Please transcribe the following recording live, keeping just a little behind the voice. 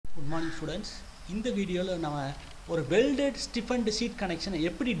morning students. இந்த வீடியோல நம்ம ஒரு welded stiffened sheet connection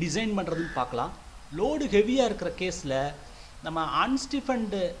எப்படி டிசைன் பண்றதுன்னு பார்க்கலாம். லோடு ஹெவியா இருக்கிற கேஸ்ல நம்ம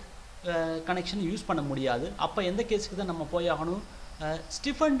unstiffened கனெக்ஷன் யூஸ் பண்ண முடியாது. அப்ப எந்த கேஸ்க்கு தான் நம்ம போய் ஆகணும்?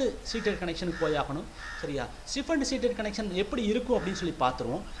 stiffened sheeted connection போய் ஆகணும். சரியா? stiffened sheeted connection எப்படி இருக்கும் அப்படினு சொல்லி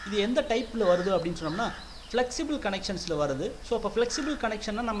பாத்துருவோம். இது எந்த டைப்ல வருது அப்படினு சொன்னோம்னா flexible connectionsல வருது. சோ அப்ப flexible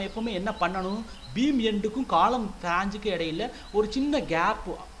connectionனா நம்ம எப்பவுமே என்ன பண்ணணும்? beam endக்கும் column flangeக்கு இடையில ஒரு சின்ன கேப்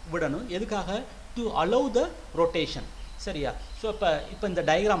விடணும். எதுக்காக? to allow the rotation. சரியா? சோ இப்ப இந்த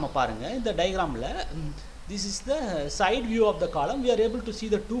டயகிராமை பாருங்க. இந்த டயகிராம்ல this is the side view of the column. We are able to see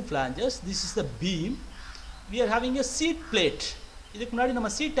the two flanges. This is the beam. We are having a seat plate. இதுக்கு முன்னாடி நம்ம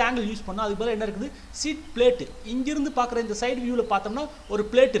seat angle use பண்ணோம். அதுக்கு பதிலா என்ன இருக்குது? seat plate. இங்க இருந்து பார்க்குற இந்த சைடு வியூல பார்த்தோம்னா ஒரு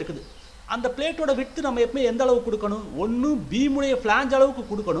பிளேட் இருக்குது. அந்த பிளேட்டோட width நம்ம எப்பவுமே எந்த அளவுக்கு கொடுக்கணும்? ஒன்னு beam உடைய flange அளவுக்கு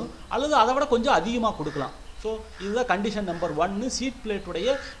கொடுக்கணும் அல்லது அதை விட கொஞ்சம் அதிகமா கொடுக்கலாம். சோ இதுதான் கண்டிஷன் நம்பர் 1. சீட் பிளேட்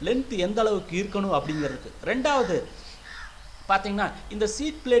உடைய லெந்த் எந்த அளவுக்கு இருக்கணும் அப்படிங்கிறதுக்கு. இரண்டாவது பாத்தீங்கன்னா இந்த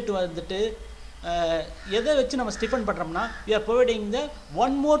சீட் பிளேட் வந்துட்டு எதை வச்சு நம்ம ஸ்டிஃபன் பண்றோம்னா we are providing the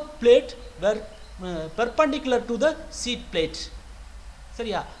one more plate where perpendicular to the seat plate.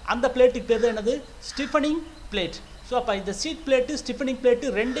 சரியா? அந்த பிளேட்டுக்கு பேர் என்னது? ஸ்டிஃபனிங் பிளேட். சோ அப்ப இந்த சீட் பிளேட் ஸ்டிஃபனிங் பிளேட்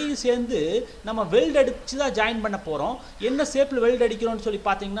ரெண்டையும் சேர்ந்து நம்ம வெல்ட் அடிச்சு தான் ஜாயின் பண்ண போறோம். என்ன ஷேப்ல வெல்ட் அடிக்கிறோம்னு சொல்லி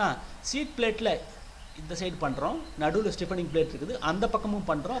பாத்தீங்கன்னா சீட் பிளேட்ல இந்த சைடு பண்றோம், நடுவுல ஸ்டிஃபனிங் பிளேட் இருக்குது, அந்த பக்கமும்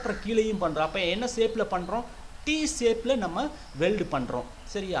பண்றோம், அப்புறம் கீழேயும் பண்றோம். அப்ப என்ன ஷேப்ல பண்றோம்? டி ஷேப்ல நம்ம வெல்ட் பண்றோம்.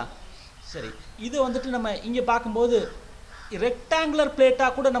 சரியா? சரி, இது வந்துட்டு நம்ம இங்க பாக்கும்போது rectangular plate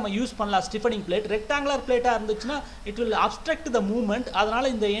கூட நம்ம யூஸ் பண்ணலாம். ஸ்டிஃபனிங் பிளேட் rectangular plate இருந்துச்சுனா it will obstruct the movement. அதனால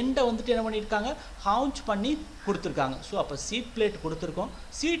இந்த எண்டை வந்துட்டு என்ன பண்ணிருக்காங்க? ஹவுஞ்ச் பண்ணி கொடுத்திருக்காங்க. சோ அப்ப சீட் பிளேட் கொடுத்திருக்கோம்.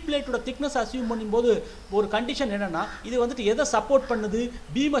 சீட் பிளேட்டோட thickness அஸ்யூம் பண்ணும்போது ஒரு கண்டிஷன் என்னன்னா இது வந்துட்டு எதை சப்போர்ட் பண்ணுது?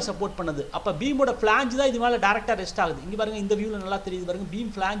 பீமை சப்போர்ட் பண்ணுது. அப்ப பீமோட ஃபிளாஞ்ச் தான் இது மேல டைரக்டா ரெஸ்ட் ஆகுது. இங்க பாருங்க, இந்த வியூல நல்லா தெரியுது பாருங்க,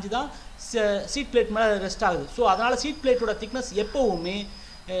 பீம் ஃபிளாஞ்ச் தான் சீட் பிளேட் மேல ரெஸ்ட் ஆகுது. சோ அதனால சீட் பிளேட்டோட thickness எப்பவுமே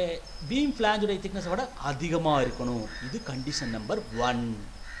பீம் ஃபிளாஞ்ச் உடைய thickness விட அதிகமா இருக்கணும். இது கண்டிஷன் நம்பர் 1.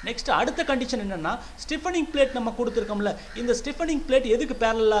 நெக்ஸ்ட் அடுத்த கண்டிஷன் என்னன்னா ஸ்டிஃபனிங் பிளேட் நம்ம கொடுத்திருக்கோம்ல, இந்த ஸ்டிஃபனிங் பிளேட் எதுக்கு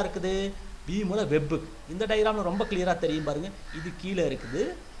parallel-ஆ இருக்குது? பீமோட வெப். இந்த டயகிராம்ல ரொம்ப கிளியரா தெரியும் பாருங்க, இது கீழே இருக்குது,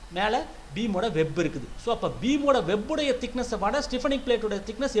 மேல பீமோட வெப் இருக்குது. சோ அப்ப பீமோட வெப் உடைய thickness விட ஸ்டிஃபனிங் பிளேட் உடைய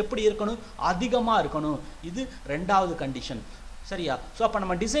thickness எப்படி இருக்கணும்? அதிகமா இருக்கணும். இது இரண்டாவது கண்டிஷன். சரியா? சோ அப்ப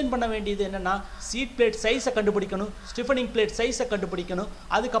நம்ம டிசைன் பண்ண வேண்டியது என்னன்னா சீட் பிளேட் சைஸை கண்டுபிடிக்கணும், ஸ்டிஃபனிங் பிளேட் சைஸை கண்டுபிடிக்கணும்,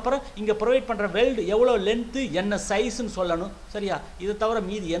 அதுக்கு அப்புறம் இங்க ப்ரொவைட் பண்ற வெல்ட் எவ்வளவு லெந்த் என்ன சைஸ்னு சொல்லணும். சரியா? இத தவிர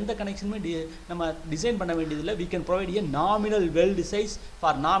மீதி எந்த கனெக்ஷனுமே நம்ம டிசைன் பண்ண வேண்டியது இல்ல. we can provide a nominal weld size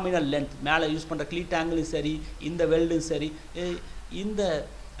for nominal length. மேல யூஸ் பண்ற க்ளீட் ஆங்கிளும் சரி, இந்த வெல்டும் சரி, இந்த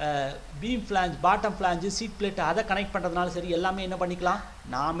beam flange bottom flange seat plate அதை கனெக்ட் பண்றதுனால சரி, எல்லாமே என்ன பண்ணிக்கலாம்?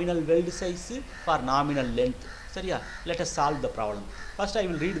 Nominal weld size for nominal length. சரியா? let us solve the problem. First I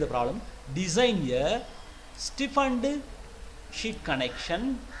will read the problem. Design a stiffened sheet connection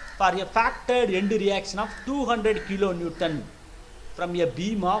for a factored end reaction of 200 kilonewton from a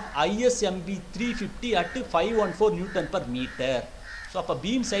beam of ISMB 350 at 514 newton per meter. So அப்ப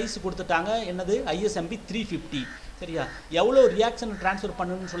beam size கொடுத்துட்டாங்க, என்னது? ISMB 350. சரியா? எவ்வளவு reaction transfer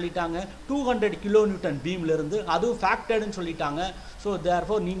பண்ணனும்னு சொல்லிட்டாங்க? 200 kilonewton beamல இருந்து, அதுவும் factoredனு சொல்லிட்டாங்க. So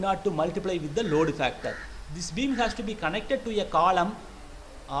therefore need not to multiply with the load factor. This beam has to be connected to a column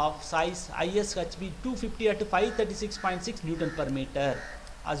of size ISHB 250 at 536.6 Newton per meter.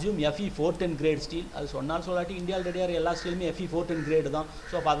 Assume FE 410 grade steel. அது சொன்னால் சொல்லாட்டி இந்தியாவில் ரெடியாக எல்லா ஸ்டீலுமே FE 410 grade தான்.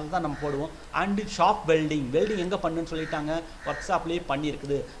 So அப்போ அதை தான் நம்ம போடுவோம். அண்ட் ஷாப் வெல்டிங் எங்கே பண்ணுன்னு சொல்லிட்டாங்க? ஒர்க் ஷாப்லேயே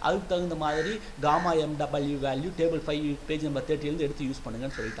பண்ணியிருக்குது. அதுக்கு தகுந்த மாதிரி gamma MW value table 5 page number 30 எடுத்து யூஸ்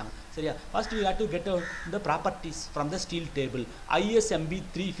பண்ணுங்கன்னு சொல்லிட்டாங்க. சரியா? First we have to get the properties from the steel table. ISMB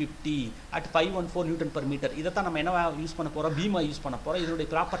 350 at 514 Newton per meter. இதை தான் நம்ம என்ன யூஸ் பண்ண போகிறோம்? பீமா யூஸ் பண்ண போகிறோம். இதனுடைய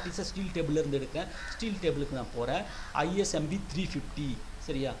ப்ராப்பர்ட்டிஸை ஸ்டீல் டேபிள் இருந்து எடுக்கிறேன். ஸ்டீல் டேபிளுக்கு நான் போகிறேன். ISMB 350.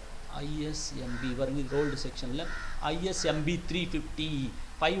 சரியா? ISMB வருங்க, ரோல்டு செக்ஷன்ல ISMB 350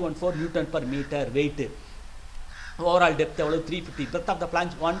 514 Newton per meter. weight, overall depth எவ்வளவு? 350. breadth of the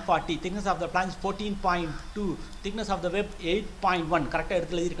flange 140. thickness of the flange 14.2. thickness of the web 8.1. கரெக்டா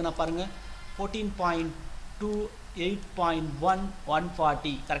எடுத்து எழுதி இருக்கேனா பாருங்க, 14.2 8.1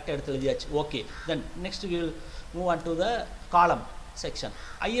 140 கரெக்டா எடுத்து எழுதியாச்சு. Okay, then next we will move on to the column section.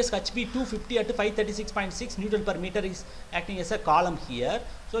 ISHB 250 at 536.6 Newton per meter is acting as a column here.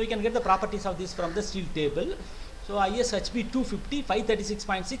 So we can get the properties of this from the steel table. So ISHB 250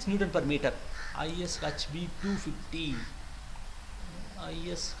 536.6 Newton per meter. ISHB 250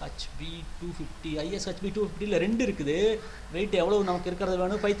 ISHB 250 ல ரெண்டு இருக்குது. weight எவ்வளவு நமக்கு இருக்கிறது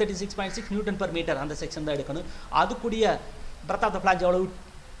வேணும்? 536.6 Newton per meter. அந்த section தான் எடுக்கணும். அது கூடிய breadth of the flange எவ்வளவு?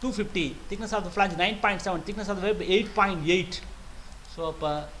 250. thickness of the flange 9.7. thickness of the web 8.8. So அப்ப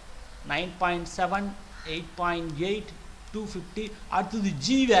 9.7, 8.8, 250. அடுத்தது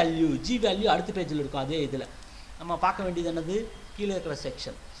G வேல்யூ அடுத்த பேஜில் இருக்கும். அதே இதில் நம்ம பார்க்க வேண்டியது என்னது, கீழே இருக்கிற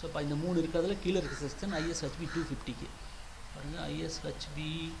செக்ஷன். ஸோ இப்போ இந்த 3 இருக்கிறதுல கீழே இருக்கிற செக்ஷன் ISHB 250க்கு பாருங்கள். ISHB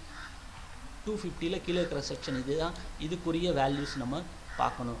 250ல் கீழே இருக்கிற செக்ஷன் இதுதான். இதுக்குரிய வேல்யூஸ் நம்ம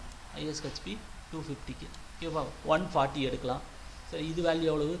பார்க்கணும். ISHB 250க்கு ஓகேவா 140 எடுக்கலாம். சரி, இது வேல்யூ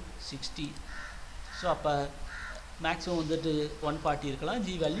எவ்வளவு 60. ஸோ அப்போ மேக்ஸிமம் வந்துட்டு 140 இருக்கலாம்,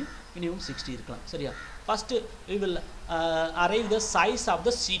 G வேல்யூ மினிமம் 60 இருக்கலாம். சரியா, first we will arrive the size of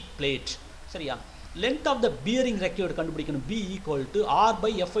the seat plate. சரியா, length of the bearing required கண்டுபிடிக்கணும். B equal to R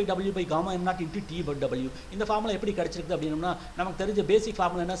by FIW by gamma m naught into T by W. இந்த formula எப்படி கிடைச்சிருக்கு அப்படின்னா, நமக்கு தெரிஞ்ச பேசிக்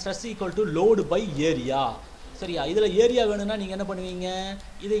ஃபார்முலா என்ன, stress equal to load by area. சரியா, இதில் ஏரியா வேணும்னா நீங்கள் என்ன பண்ணுவீங்க,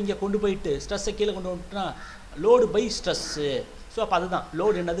 இதை இங்கே கொண்டு போயிட்டு ஸ்ட்ரெஸ்ஸை கீழே கொண்டு வந்துட்டுனா லோடு பை ஸ்ட்ரெஸ்ஸு. ஸோ அப்போ அதுதான்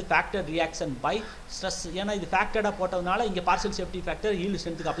லோடு என்னது, ஃபேக்டர் ரியாக்ஷன் பை ஸ்ட்ரெஸ். ஏன்னா இது ஃபேக்டடாக போட்டதுனால இங்கே partial safety factor yield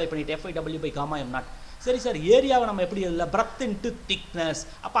ஸ்ட்ரென்த்துக்கு apply பண்ணிட்டு FIW by gamma m naught. சரி சார், ஏரியாவை நம்ம எப்படி இல்லை, பிரத் இன்ட்டு திக்னஸ்.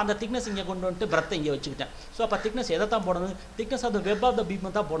 அப்போ அந்த திக்னஸ் இங்கே கொண்டு வந்துட்டு பிரத்தை இங்கே வச்சுக்கிட்டேன். ஸோ அப்போ திக்னஸ் எதை தான் போடணும், thickness of the web of the beam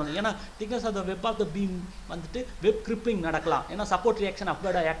தான் போடணும். ஏன்னா thickness of the web of the beam வந்துட்டு வெப் கிரிப்பிங் நடக்கலாம். ஏன்னா சப்போர்ட் ரியாக்ஷன்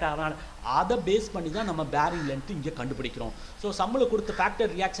அப்வர்டாக ஆக்ட் ஆகலாம். அதை பேஸ் பண்ணி தான் நம்ம பேரிங் லென்த்து இங்கே கண்டுபிடிக்கிறோம். ஸோ சம்பளம் கொடுத்த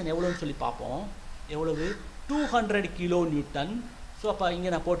ஃபேக்டர் ரியாக்ஷன் எவ்வளோன்னு சொல்லி பார்ப்போம். எவ்வளவு, 200 கிலோ நியூட்டன். ஸோ அப்போ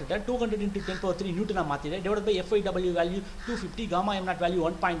இங்கே நான் போட்டுட்டேன் 200 × 10³ நியூட்டன் நான் மாற்றிட்டேன். Divide by FIW value 250, gamma m naught value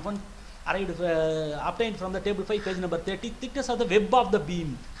 1.1 arrived obtained from the table 5 page number 30. thickness of the web of the beam,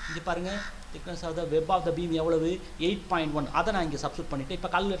 இங்கே பாருங்க, thickness of the web of the beam எவ்வளவு 8.1. அதை நான் இங்கே சப்ஸ்டிட் பண்ணிவிட்டு இப்போ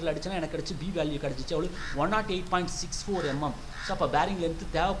கால்குலேட்டரில் அடிச்சேன்னா எனக்கு கிடச்சி B வேல்யூ கிடச்சிச்சு எவ்வளோ 108.64 mm. ஸோ அப்போ பேரிங் லென்த்து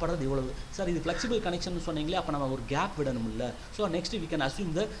தேவைப்படுறது எவ்வளவு சார், இது ஃப்ளெக்சிபிள் கனெக்ஷன் சொன்னீங்களே, அப்போ நம்ம ஒரு கேப் விடணும் இல்லை. So next we can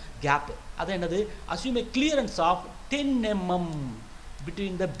assume the gap. அது என்னது, assume a clearance of 10 mm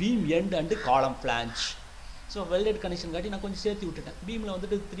between the beam end and column flange. So welded connection காட்டி நான் கொஞ்சம் சேர்த்து விட்டுட்டேன். பீமில்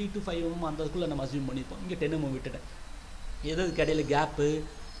வந்துட்டு 3 to 5 mm அந்ததுக்குள்ளே நம்ம அசியூம் பண்ணியிருப்போம். இங்கே 10 mm விட்டுட்டேன். எதுக்கு இடையில கேப்பு,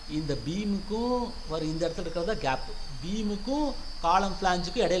 இந்த பீமுக்கும் வரும் இந்த இடத்துல இருக்கிறதா கேப்பு, பீமுக்கும் காலம்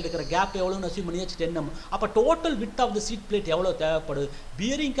ஃப்ளாஞ்சுக்கும் இடையில இருக்கிற கேப் எவ்வளோன்னு அசியூம் பண்ணியாச்சு 10 mm. அப்போ total with of the seat plate எவ்வளோ தேவைப்படுது,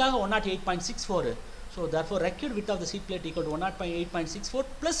 பியரிங்காக 108.64. So therefore required width of the seat plate equal to 108.64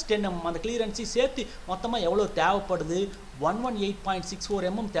 plus 10 mm. அந்த கிளியரன்ஸை சேர்த்து மொத்தமாக எவ்வளோ தேவைப்படுது, 118.64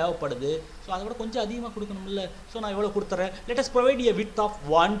 mm தேவைப்படுது. ஸோ அதை விட கொஞ்சம் அதிகமாக கொடுக்கணும்ல. ஸோ நான் எவ்வளோ கொடுத்துறேன், let us provide a width of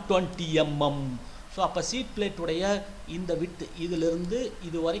 120 mm. So அப்போ சீட் பிளேட்டுடைய இந்த வித்து இதிலிருந்து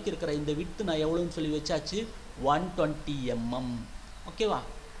இது வரைக்கும் இருக்கிற இந்த வித்து நான் எவ்வளோன்னு சொல்லி வச்சாச்சு 120 mm. ஓகேவா,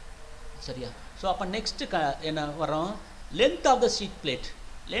 சரியா. ஸோ அப்போ நெக்ஸ்ட்டு என்ன வரோம், length of the seat plate.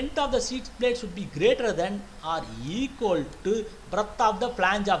 Length of the seat plate should be greater than or equal to breadth of the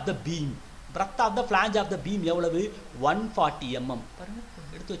flange of the beam. Breadth of the flange of the beam எவ்வளவு 140 mm. பாருங்க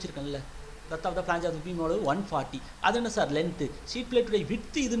எடுத்து வச்சிருக்கேன்ல, breadth of the flange of the beam எவ்வளவு 140. அது என்ன sir length, seat பிளேட்டுடைய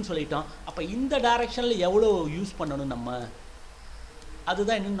with இதுன்னு சொல்லிட்டோம். அப்போ இந்த டைரக்ஷனில் எவ்வளோ யூஸ் பண்ணணும் நம்ம,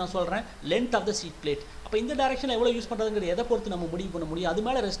 அதுதான் இன்னும் நான் சொல்கிறேன் length of the seat plate. அப்போ இந்த டைரக்ஷனில் எவ்வளோ யூஸ் பண்ணுறதுங்கிறது எதை பொறுத்து நம்ம முடிவு பண்ண முடியும், அது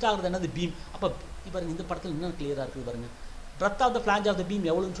மேலே ரெஸ்ட் ஆகுறது என்னது பீம். அப்போ இப்போ இந்த படத்தில் இன்னும் கிளியராக இருக்குது பாருங்கள், breadth of the flange of the beam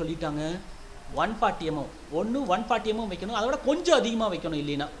எவ்வளோன்னு சொல்லிட்டாங்க 140 mm. ஒன்று 140 mm வைக்கணும், அதை விட கொஞ்சம் அதிகமாக வைக்கணும்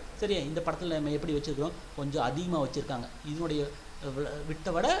இல்லைன்னா. சரியா, இந்த படத்தில் நம்ம எப்படி வச்சுருக்கோம், கொஞ்சம் அதிகமாக வச்சுருக்காங்க. இதனுடைய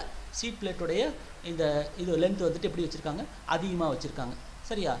விட்டை விட சீட் பிளேட்டுடைய இந்த இது லென்த் வந்துட்டு எப்படி வச்சுருக்காங்க, அதிகமாக வச்சுருக்காங்க.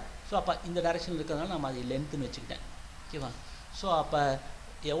 சரியா, ஸோ அப்போ இந்த டைரெக்ஷனில் இருக்கிறதுனால நம்ம அது லென்த்துன்னு வச்சுக்கிட்டேன். ஓகேவா, ஸோ அப்போ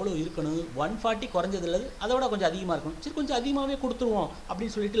எவ்வளோ இருக்கணும், 140 குறைஞ்சதில்ல, அதை விட கொஞ்சம் அதிகமாக இருக்கணும். சரி, கொஞ்சம் அதிகமாகவே கொடுத்துருவோம்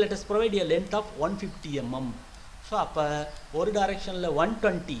அப்படின்னு சொல்லிட்டு let us provide a length of 150 mm. So அப்போ ஒரு டைரெக்ஷனில்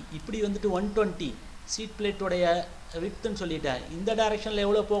 120, இப்படி வந்துட்டு 120 சீட் பிளேட்டோடைய வித்துன்னு சொல்லிட்டேன். இந்த டைரெக்ஷனில்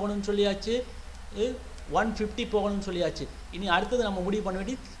எவ்வளோ போகணும்னு சொல்லியாச்சு, 150 போகணும்னு சொல்லியாச்சு. இனி அடுத்தது நம்ம முடிவு பண்ண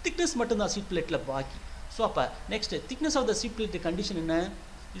வேண்டிய திக்னஸ் மட்டும்தான் சீட் பிளேட்டில் பாக்கி. ஸோ அப்போ next thickness of the seat plate condition என்ன,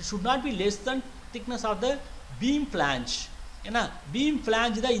 it should not be less than thickness of the beam flange. ஏன்னா பீம்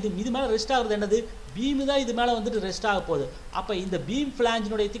ஃப்ளாஞ்ச் தான் இது மேலே ரெஸ்ட் ஆகுறது என்னது, பீம் தான் இது மேலே வந்துட்டு ரெஸ்ட் ஆக போகுது. அப்போ இந்த பீம்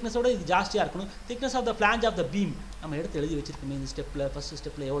ஃப்ளாஞ்சினுடைய திக்னஸோட இது ஜாஸ்தியாக இருக்கணும். Thickness of the flange of the beam நம்ம எடுத்து எழுதி வச்சிருக்கோமே இந்த ஸ்டெப்பில், ஃபஸ்ட்டு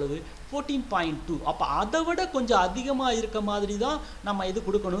ஸ்டெப்பில் எவ்வளவு 14.2. அப்போ அதை விட கொஞ்சம் அதிகமாக இருக்க மாதிரி தான் நம்ம இது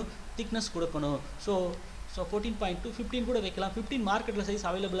கொடுக்கணும், திக்னஸ் கொடுக்கணும். ஸோ 14.2, 15 கூட வைக்கலாம். 15 மார்க்கெட்டில் சைஸ்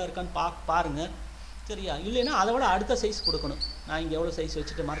அவைலபிளாக இருக்கான்னு பாருங்கள். சரியா, இல்லைன்னா அதை விட அடுத்த சைஸ் கொடுக்கணும். நான் இங்கே எவ்வளோ சைஸ்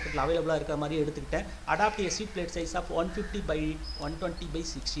வச்சுட்டு மார்க்கெட்டில் அவைலபிளாக இருக்கிற மாதிரி எடுத்துக்கிட்டேன். Adapt A seat plate size of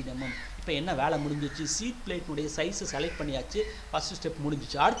 150/120/16 mm. இப்போ என்ன வேலை முடிஞ்சிச்சு, சீட் பிளேட்டுடைய சைஸை செலக்ட் பண்ணியாச்சு, ஃபஸ்ட்டு ஸ்டெப்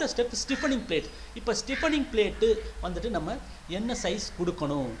முடிஞ்சிச்சு. அடுத்த ஸ்டெப் ஸ்டிஃபனிங் பிளேட். இப்போ ஸ்டிஃபனிங் பிளேட்டு வந்துட்டு நம்ம என்ன சைஸ்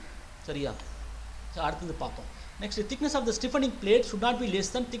கொடுக்கணும். சரியா, ஸோ அடுத்தது பார்ப்போம். Next thickness of the ஸ்டிஃபனிங் plate should not be less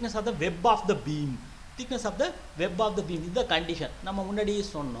than thickness of the web of the beam. Thickness of the web of the beam, இந்த கண்டிஷன் நம்ம முன்னாடியே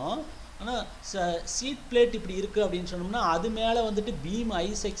சொன்னோம். ஆனால் சீட் பிளேட் இப்படி இருக்குது அப்படின்னு சொன்னோம்னா அது மேலே வந்துட்டு பீம் ஐ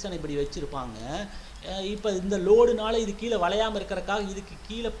செக்ஷன் இப்படி வச்சுருப்பாங்க. இப்போ இந்த லோடுனால இது கீழே வளையாமல் இருக்கிறக்காக இதுக்கு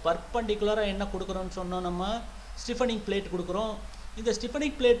கீழே பர்பண்டிகுலராக என்ன கொடுக்குறோன்னு சொன்னோம், நம்ம ஸ்டிஃபனிங் பிளேட் கொடுக்குறோம். இந்த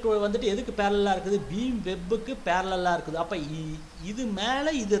ஸ்டிஃபனிங் பிளேட் வந்துட்டு எதுக்கு பேரலாக இருக்குது, பீம் வெப்புக்கு பேரலாக இருக்குது. அப்போ இது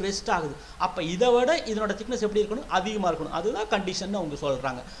மேலே இது ரெஸ்ட் ஆகுது. அப்போ இதை விட இதனோட திக்னஸ் எப்படி இருக்கணும், அதிகமாக இருக்கணும். அதுதான் கண்டிஷன் அவங்க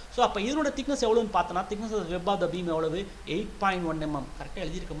சொல்கிறாங்க. ஸோ அப்போ இதனோட திக்னஸ் எவ்வளோன்னு பார்த்தோன்னா, thickness of web of the beam எவ்வளவு, 8.1 mm. கரெக்டாக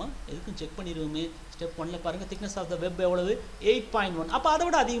எழுதியிருக்குமா, எதுக்கும் செக் பண்ணிடுவோமே. ஸ்டெப் 1ல் பாருங்கள், திக்னஸ் ஆஃப் த வெப் எவ்வளவு, 8.1. அப்போ அதை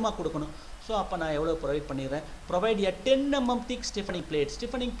விட அதிகமாக கொடுக்கணும். ஸோ அப்போ நான் எவ்வளோ ப்ரொவைட் பண்ணிடுறேன், ப்ரொவைட் எ 10 mm திக் ஸ்டிஃபனிங் பிளேட்.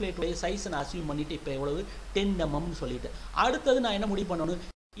 ஸ்டிஃபனிங் பிளேட்டுடைய சைஸை நான் அசியூம் பண்ணிவிட்டு இப்போ எவ்வளவு 10 mmன்னு சொல்லிவிட்டேன். அடுத்தது நான் என்ன முடிவு பண்ணணும்,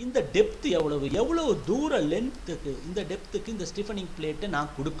 இந்த டெப்த் எவ்வளவு தூர லென்த்துக்கு, இந்த டெப்த்துக்கு இந்த ஸ்டிஃபனிங் பிளேட்டை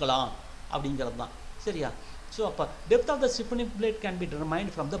நான் கொடுக்கலாம் அப்படிங்கிறது தான். சரியா? ஸோ அப்போ depth of the ஸ்டிஃபனிங் plate can be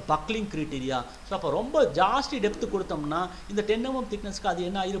determined from the buckling criteria. So அப்போ ரொம்ப ஜாஸ்தி டெப்த்து கொடுத்தோம்னா இந்த 10 mm திக்னஸ்க்கு அது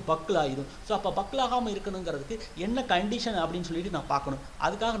என்ன ஆயிரும், பக்கிள் ஆயிரும். ஸோ அப்போ பக்கிள் ஆகாமல் இருக்கணுங்கிறதுக்கு என்ன கண்டிஷன் அப்படின்னு சொல்லிட்டு நான் பார்க்கணும்.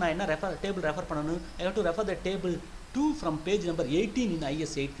 அதுக்காக நான் என்ன டேபிள் ரெஃபர் பண்ணணும், I have to refer the table 2 from page number 18 in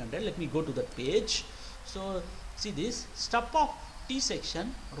IS 800. Let me go to that page. So see this, step of T section,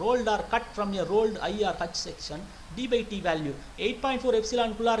 rolled or cut from a rolled I or H section, D by T value 8.4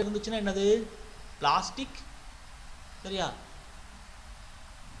 epsilon குள்ளார இருந்துச்சுன்னா என்னது, plastic. சரியா?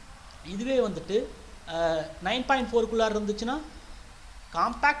 இதுவே வந்துட்டு 9.4 குள்ளார இருந்துச்சுன்னா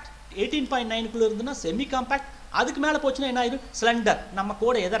compact, 18.9 குள்ள இருந்துன்னா semi compact, அதுக்கு மேலே போச்சுன்னா என்ன ஆயிடும், சிலிண்டர். நம்ம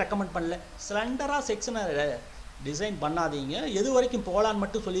கூட எதை ரெக்கமெண்ட் பண்ணல, சிலிண்டராக செக்ஷனை டிசைன் பண்ணாதீங்க. எது வரைக்கும் போகலான்னு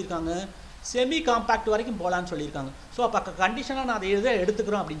மட்டும் சொல்லியிருக்காங்க, செமி காம்பேக்ட் வரைக்கும் போகலான்னு சொல்லியிருக்காங்க. ஸோ அப்போ கண்டிஷனாக நான் அதை எதை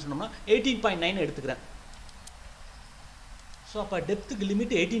எடுத்துக்கிறோம் அப்படின்னு சொன்னோம்னா 18.9 எடுத்துக்கிறேன். ஸோ அப்போ டெப்த்துக்கு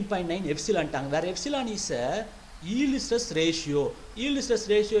லிமிட் 18.9 எப்சிலான்ட்டாங்க. வேறு epsilon is yield stress ratio. Yield stress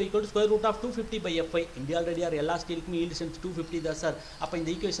ratio equal to square root of 250 by Fi. India already are எல்லா ஸ்டீலுக்குமே yield strength 250 தான் சார். அப்போ இந்த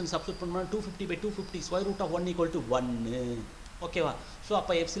ஈக்குவேஷன் சப்ஸ்டிட் பண்ணோம்னா 250 by 250 square root of 1 equal to 1. ஓகேவா? So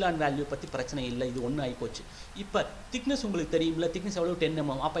அப்போ epsilon value பற்றி பிரச்சனை இல்லை, இது ஒன்று ஆகிப்போச்சு. இப்போ திக்னஸ் உங்களுக்கு தெரியும்ல, திக்னஸ் எவ்வளோ 10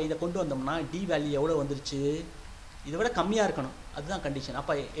 mm. அப்போ இதை கொண்டு வந்தோம்னா டி வேல்யூ எவ்வளோ வந்துருச்சு, இதை விட கம்மியாக இருக்கணும், அதுதான் கண்டிஷன்.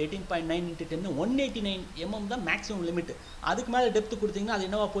 அப்போ 18.9 × 10 189 mm தான் மேக்ஸிமம் லிமிட். அதுக்கு மேலே டெப்த்து கொடுத்தீங்கன்னா அது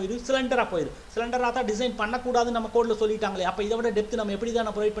என்னவா போயிடும், சிலிண்டராக போயிடும். சிலிண்டராக தான் டிசைன் பண்ணக்கூடாதுன்னு நம்ம கோடில் சொல்லிட்டாங்களே. அப்போ இதை விட டெப்த்து நம்ம எப்படி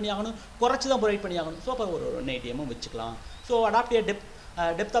தான் ப்ரொவைட் பண்ணி ஆகணும், குறைச்சி தான் ப்ரொவைட் பண்ணி ஆகணும். ஸோ அப்போ ஒரு 180 mm வச்சுக்கலாம். So adapt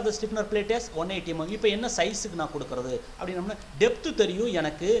depth of the stiffener plate is 180 mm. இப்போ என்ன சைஸுக்கு நான் கொடுக்குறது அப்படின்னா, டெப்த்து தெரியும்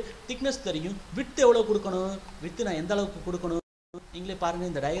எனக்கு, திக்னஸ் தெரியும், வித் எவ்வளோ கொடுக்கணும், வித்து நான் எந்த அளவுக்கு கொடுக்கணும் நீங்களே பாருங்கள்.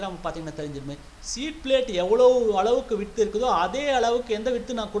 இந்த டயக்ராம் பார்த்தீங்கன்னா தெரிஞ்சிருமே, சீட் பிளேட் எவ்வளோ அளவுக்கு வித்து இருக்குதோ அதே அளவுக்கு எந்த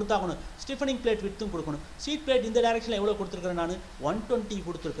வித்து நான் கொடுத்தாகணும், ஸ்டிஃபனிங் பிளேட் வித்தும் கொடுக்கணும். சீட் பிளேட் இந்த டைரெக்ஷனில் எவ்வளோ கொடுத்துருக்குறேன், நான் 120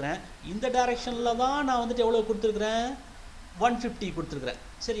 கொடுத்துருக்குறேன். இந்த டைரெக்ஷனில் தான் நான் வந்துட்டு எவ்வளோ கொடுத்துருக்குறேன், 150 கொடுத்துருக்குறேன்.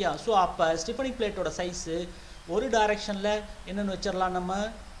 சரியா? ஸோ அப்போ ஸ்டிஃபனிங் பிளேட்டோட சைஸு ஒரு டைரெக்ஷனில் என்னென்னு வச்சிடலாம் நம்ம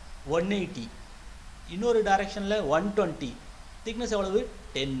 180, இன்னொரு டைரெக்ஷனில் 120, திக்னஸ் எவ்வளவு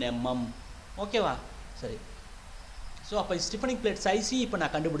 10 mm. ஓகேவா? சரி. ஸோ அப்போ ஸ்டிஃபனிங் பிளேட் சைஸையும் இப்போ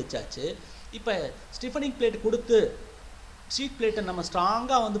நான் கண்டுபிடிச்சாச்சு. இப்போ ஸ்டிஃபனிங் பிளேட் கொடுத்து சீட் பிளேட்டை நம்ம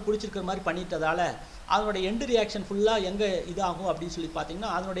ஸ்ட்ராங்காக வந்து பிடிச்சிருக்கிற மாதிரி பண்ணிட்டதால் அதனுடைய எண்டு ரியாக்ஷன் ஃபுல்லாக எங்கே இதாகும் அப்படின்னு சொல்லி பார்த்தீங்கன்னா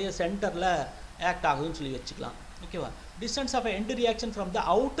அதனுடைய சென்டரில் ஆக்ட் ஆகுதுன்னு சொல்லி வச்சுக்கலாம். ஓகேவா? Distance of end reaction from the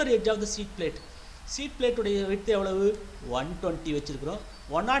outer edge of the seat plate. Seat பிளேட்டுடைய width எவ்வளவு, 120 வச்சுருக்கிறோம்.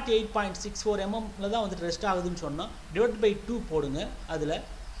 108.64 mm தான் வந்துட்டு ரெஸ்ட் ஆகுதுன்னு சொன்னோம். டிவைட் பை 2 போடுங்க அதில்.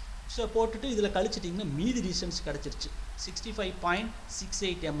 ஸோ போட்டுட்டு இதில் கழிச்சிட்டிங்கன்னா மீதி டிஸ்டன்ஸ் கிடச்சிருச்சு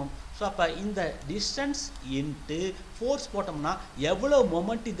 65.68 mm. ஸோ அப்போ இந்த டிஸ்டன்ஸ் இன்ட்டு ஃபோர்ஸ் போட்டோம்னா எவ்வளோ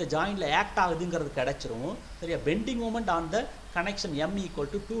மொமெண்ட் இந்த ஜாயிண்டில் ஆக்ட் ஆகுதுங்கிறது கிடச்சிரும். சரியா? Bending moment on the connection M =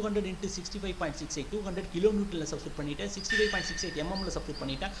 200 × 65.68, 200 kN substitute பண்ணிவிட்டேன், 65.68 mm சப்ஸ்டிட்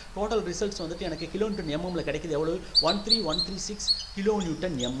பண்ணிவிட்டேன். டோட்டல் ரிசல்ட்ஸ் வந்துட்டு எனக்கு kN mm கிடைக்குது. எவ்வளோ, 13136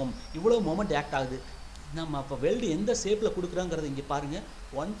 kN mm. இவ்வளோ மொமெண்ட் ஆக்ட் ஆகுது. நம்ம அப்போ வெல்டு எந்த ஷேப்பில் கொடுக்குறாங்கிறது இங்கே பாருங்கள்.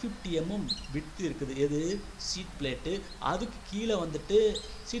 150 mm விட்த் இருக்குது எது, சீட் பிளேட்டு. அதுக்கு கீழே வந்துட்டு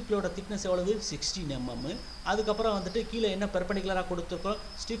சீட் பிளேட்டோட திக்னஸ் எவ்வளவு, 16 mm. அதுக்கப்புறம் வந்துட்டு கீழே என்ன பெர்பெண்டிகுலராக கொடுத்துருக்கோம்,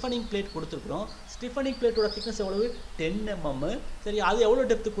 ஸ்டிஃபனிங் பிளேட் கொடுத்துருக்குறோம். ஸ்டிஃபனிங் பிளேட்டோட திக்னஸ் எவ்வளவு, 10 mm. சரி, அது எவ்வளோ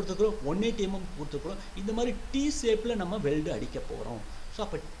டெப்த்து கொடுத்துருக்குறோம், 180 mm கொடுத்துருக்குறோம். இந்த மாதிரி டி ஷேப்பில் நம்ம வெல்டு அடிக்க போகிறோம். ஸோ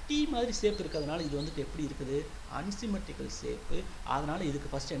அப்போ டி மாதிரி ஷேப் இருக்கிறதுனால இது வந்துட்டு எப்படி இருக்குது, அன்சிமெட்ரிக்கல் ஷேப்பு. அதனால் இதுக்கு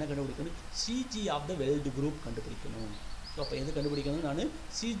ஃபஸ்ட்டு என்ன கண்டுபிடிக்கணும், CG of the weld group கண்டுபிடிக்கணும். ஸோ அப்போ எது கண்டுபிடிக்கணும், நான்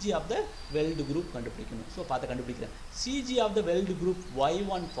CG of the weld group கண்டுபிடிக்கணும். ஸோ பார்த்து கண்டுபிடிக்கிறேன். CG of the weld group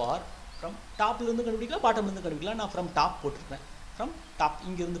Y1 for from டாப்லேருந்து கண்டுபிடிக்கலாம், பாட்டம்லேருந்து கண்டுபிடிக்கலாம். நான் ஃப்ரம் டாப் போட்டிருக்கேன், ஃப்ரம் டாப்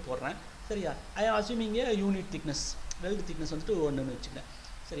இங்கேருந்து போடுறேன். சரியா? ஐ assuming unit thickness, weld thickness வந்துட்டு 1ன்னு வச்சுக்கிறேன்.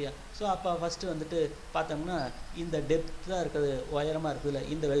 சரியா? ஸோ அப்போ ஃபஸ்ட்டு வந்துட்டு பார்த்தோம்னா இந்த டெப்த்தாக இருக்கிறது, உயரமாக இருக்குதுல்ல,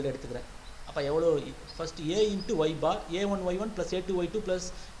 இந்த வெல்டு எடுத்துக்கிறேன். அப்போ எவ்வளோ, first A × Y bar, A1 Y1 + A2 Y2 +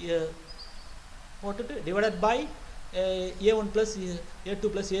 போட்டுட்டு divided by A1 plus A2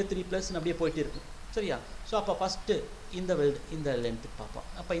 plus A3 ப்ளஸ்ன்னு அப்படியே போயிட்டு இருக்கும் சரியா. ஸோ அப்போ ஃபஸ்ட்டு இந்த வெல்டு இந்த லென்த்துக்கு பார்ப்போம்.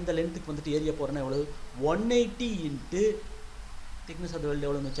 அப்போ இந்த லென்த்துக்கு வந்துட்டு ஏரியா போகிறோன்னா எவ்வளோ 180 இன்ட்டு திக்னஸ் ஆஃப் வெல்டு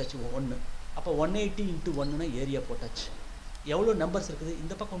எவ்வளோன்னு வச்சாச்சு 1. அப்போ 180 இன்ட்டு 1னா ஏரியா போட்டாச்சு. எவ்வளோ நம்பர்ஸ் இருக்குது,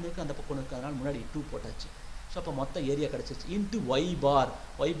 இந்த பக்கம் ஒன்று இருக்குது அந்த பக்கம் ஒன்று இருக்குது, அதனால் முன்னாடி 2 போட்டாச்சு. ஸோ அப்போ மொத்தம் ஏரியா கிடச்சிச்சு. இன்ட்டு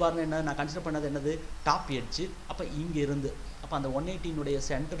ஒய் பார்னு என்ன நான் கன்சிடர் பண்ணது என்னது டாப் எட்ஜு. அப்போ இங்கே இருந்து அப்போ அந்த 180னுடைய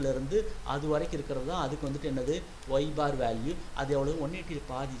சென்டர்லேருந்து அது வரைக்கும் இருக்கிறது தான் அதுக்கு வந்துட்டு என்னது ஒய் பார் வேல்யூ. அது எவ்வளோ 180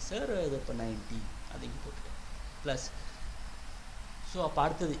 பாதி சார், அது இப்போ 90 அது இங்கே போட்டுட்டேன் ப்ளஸ். ஸோ அப்போ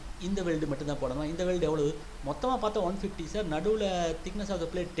அடுத்தது இந்த வெல்டு மட்டும்தான் போடணும். இந்த வெல்டு எவ்வளோ மொத்தமாக பார்த்தா 150 சார், நடுவில் thickness of the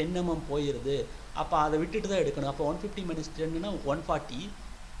plate 10 mm போயிடுது. அப்போ அதை விட்டுட்டு தான் எடுக்கணும். அப்போ 150 - 10னா 140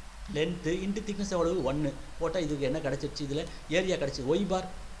 லென்த்து இன்ட்டு திக்னஸ் எவ்வளவு 1 போட்டால் இதுக்கு என்ன கிடச்சிருச்சு, இதில் ஏரியா கிடச்சி ஒய் பார்.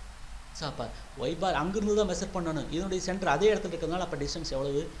 ஸோ அப்போ ஒய் பார் அங்கேருந்து தான் மெஷர் பண்ணணும், இதனுடைய சென்டர் அதே இடத்துல இருக்கிறதுனால அப்போ டிஸ்டன்ஸ்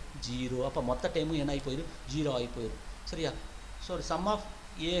எவ்வளவு 0. அப்போ மொத்த டைமும் என்ன ஆகி போயிடும் 0 ஆகி போயிடும் சரியா. ஸோ சம் ஆஃப்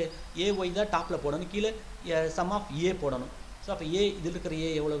ஏஒய் தான் டாப்பில் போடணும், கீழே சம் ஆஃப் ஏ போடணும். ஸோ அப்போ இதில் இருக்கிற ஏ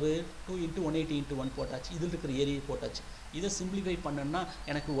எவ்வளவு 2 × 180 × 1 போட்டாச்சு, இதில் இருக்கிற ஏரியை போட்டாச்சு. இதை சிம்பிளிஃபை பண்ணோன்னா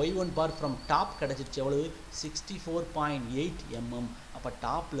எனக்கு ஒய்1 பார் ஃப்ரம் டாப் கிடச்சிருச்சு எவ்வளவு 64.8 mm. அப்போ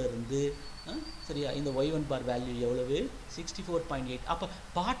டாப்பில் இருந்து சரியா இந்த ஒய்1 பார் வேல்யூ எவ்வளவு 64.8. அப்போ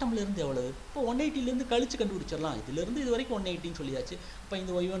பாட்டம்லேருந்து எவ்வளவு இப்போ 180லேருந்து கழிச்சு கண்டுபிடிச்சிடலாம். இதிலேருந்து இது வரைக்கும் 180ன்னு சொல்லியாச்சு. இப்போ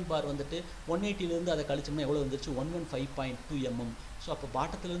இந்த ஒய்1 பார் வந்துட்டு 180லேருந்து அதை கழிச்சோம்னா எவ்வளோ வந்துருச்சு 115.2 mm. ஸோ அப்போ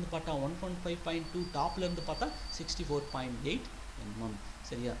பாட்டத்துலேருந்து பார்த்தா 115.2, டாப்லேருந்து பார்த்தா 64.8 mm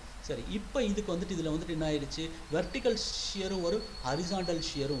சரியா. சரி இப்போ இதுக்கு வந்துட்டு இதில் வந்துட்டு என்ன ஆயிடுச்சு வெர்டிக்கல் ஷியரும் வரும் ஹரிசாண்டல்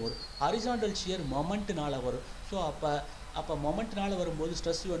ஷியரும் வரும். ஹரிசாண்டல் ஷியர் மொமெண்ட்னால வரும். ஸோ அப்போ மொமெண்ட்னால வரும்போது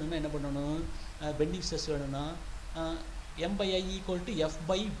ஸ்ட்ரெஸ் வேணும்னா என்ன பண்ணணும், பெண்டிங் ஸ்ட்ரெஸ் வேணும்னா M/I =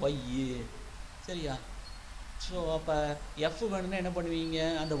 F/YA சரியா. ஸோ அப்போ எஃப் வேணும்னா என்ன பண்ணுவீங்க,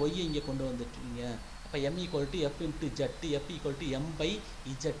 அந்த ஒய்யை இங்கே கொண்டு வந்துட்டுவீங்க. அப்போ M = F × Z, F =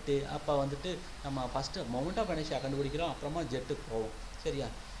 M/Z. அப்போ வந்துட்டு நம்ம ஃபஸ்ட்டு மொமெண்ட் ஆஃப் இனர்ஷியா கண்டுபிடிக்கிறோம், அப்புறமா ஜெட்டுக்கு போவோம் சரியா.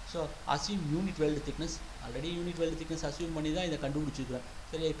 So assume unit weld thickness, already unit weld thickness assume பண்ணி தான் இதை கண்டுபிடிச்சிருக்கிறேன்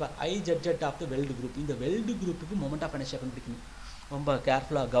சரியா. இப்போ IZZ of the weld group, இந்த வெல்டு குரூப்புக்கு மொமெண்ட் ஆஃப் இனர்ஷியா கண்டுபிடிக்கணும், ரொம்ப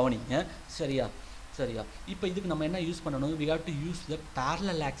கேர்ஃபுல்லாக கவனிங்க சரியா. இப்போ இதுக்கு நம்ம என்ன யூஸ் பண்ணணும், we have to use the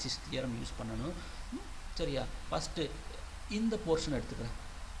parallel axis theorem use பண்ணணும் சரியா. ஃபஸ்ட்டு இந்த போர்ஷன் எடுத்துக்கிறேன்,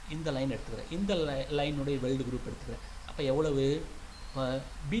 இந்த லைன் எடுத்துக்கிறேன், இந்த லைனுடைய வெல்டு குரூப் எடுத்துக்கிறேன். அப்போ எவ்வளவு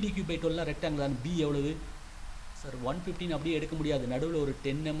BDQ/12 ரெக்டாங்கிள் பி எவ்வளவு சார் 115 அப்படியே எடுக்க முடியாது, நடுவில் ஒரு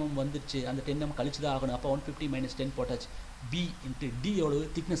 10 mm வந்துருச்சு, அந்த 10 mm கழிச்சு தான் ஆகணும். அப்போ 150 - 10 போட்டாச்சு. B × D எவ்வளவு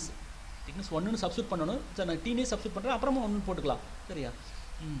திக்னஸ் 1ன்னு சப்ஸ்டியூட் பண்ணணும் சார், நான் டீனே சப்ஸ்டியூட் பண்ணுறேன், அப்புறமா 1 போட்டுக்கலாம் சரியா.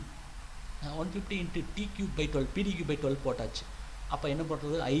 150 × T³/12 PDQ/12 போட்டாச்சு. அப்போ என்ன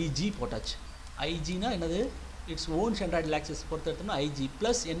போட்டது IG போட்டாச்சு. IGனா என்னது இட்ஸ் ஓன் சென்ட்ராய்டல் ஆக்சிஸ் பொறுத்த எடுத்தோம்னா IG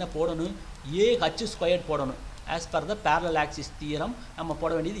ப்ளஸ் என்ன போடணும் AH² போடணும். As per the parallel axis theorem நம்ம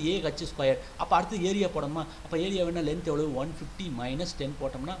போட வேண்டியது AH². அப்போ அடுத்து ஏரியா போடணுமா, அப்போ ஏரியா வேணால் லென்த் எவ்வளவு 150 - 10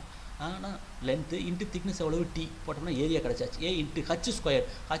 போட்டோம்னா ஆனால் லென்த்து இன்ட்டு திக்னஸ் எவ்வளவு T போட்டோம்னா ஏரியா கிடச்சாச்சு. A × H².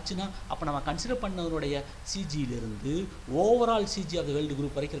 ஹச்சுனா அப்போ நம்ம consider பண்ணதனுடைய சிஜியிலிருந்து overall CG of the weld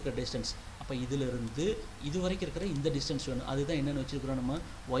group வரைக்கும் இருக்கிற டிஸ்டன்ஸ். அப்போ இதிலிருந்து இது வரைக்கும் இருக்கிற இந்த டிஸ்டன்ஸ் வேணும். அதுதான் என்னென்னு வச்சுருக்கிறோம் நம்ம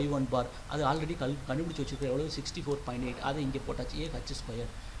ஒய்1 பார், அது ஆல்ரெடி கண்டுபிடிச்சி வச்சுருக்கிறோம் எவ்வளோ 64.8. அதை இங்கே போட்டாச்சு AH²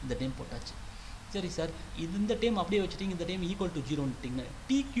 இந்த டைம் போட்டாச்சு சரி சார். இந்த டைம் அப்படியே வச்சுட்டிங்க, இந்த டைம் = 0ன்ட்டிங்க.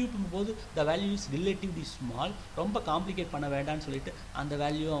 T³ போது the value is relatively small, ரொம்ப காம்ப்ளிகேட் பண்ண வேண்டாம்னு சொல்லிட்டு அந்த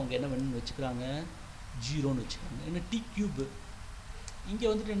வேல்யூ அவங்க என்ன வேணும்னு வச்சுக்கிறாங்க 0ன்னு வச்சுக்கிறாங்க. ஏன்னா T³ இங்கே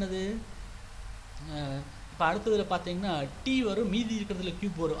வந்துட்டு என்னது இப்போ அடுத்ததில் பார்த்தீங்கன்னா T வரும், மீதி இருக்கிறதுல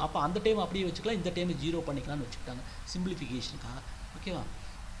க்யூப் வரும். அப்போ அந்த டைம் அப்படியே வச்சுக்கலாம், இந்த டைம் 0 பண்ணிக்கலாம்னு வச்சுக்கிட்டாங்க சிம்பிளிஃபிகேஷனுக்காக ஓகேவா.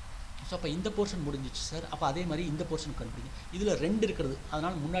 ஸோ அப்போ இந்த போர்ஷன் முடிஞ்சிச்சு சார். அப்போ அதே மாதிரி இந்த போர்ஷன் கண்டுபிடிங்க. இதில் 2 இருக்கிறது,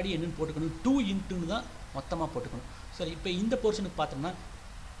 அதனால் முன்னாடி என்னென்னு போட்டுக்கணும் 2 × தான் மொத்தமாக போட்டுக்கணும் சரி. இப்போ இந்த போர்ஷனுக்கு பார்த்தோம்னா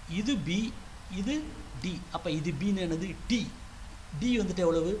இது B இது D. அப்போ இது Bன்னு என்னது D வந்துட்டு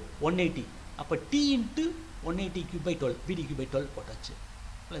எவ்வளவு 180. அப்போ T × 180³/12 BDQ/12 போட்டாச்சு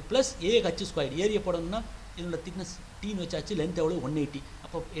ப்ளஸ் AH². ஏரியா போடணும்னா இதோட திக்னஸ் Tன்னு வச்சாச்சு, லென்த் எவ்வளோ 180.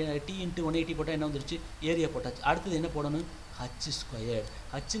 அப்போ T × 180 போட்டால் என்ன வந்துருச்சு ஏரியா போட்டாச்சு. அடுத்தது என்ன போடணும் H².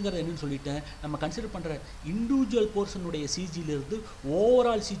 ஹச்சுங்கிறது என்னன்னு சொல்லிட்டேன், நம்ம கன்சிடர் பண்ணுற இண்டிவிஜுவல் போர்ஷனுடைய சிஜியிலிருந்து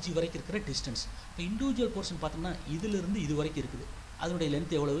ஓவரால் சிஜி வரைக்கும் இருக்கிற டிஸ்டன்ஸ். இப்போ இண்டிவிஜுவல் போர்ஷன் பார்த்தோம்னா இதிலிருந்து இது வரைக்கும் இருக்குது, அதனுடைய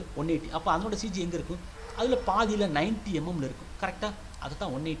லென்த் எவ்வளவு 180. அப்போ அதனோட சிஜி எங்கே இருக்கும், அதில் பாதியில் 90 mm இருக்கும் கரெக்டாக. அதை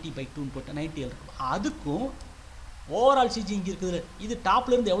தான் 180/2ன்னு போட்டு 90 இருக்கும். அதுக்கும் ஓவரால் சிஜி இங்கே இருக்குது, இது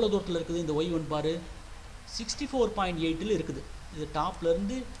டாப்லேருந்து எவ்வளோ தூரத்தில் இருக்குது, இந்த ஒய்1 பார் 64.8 இருக்குது. இது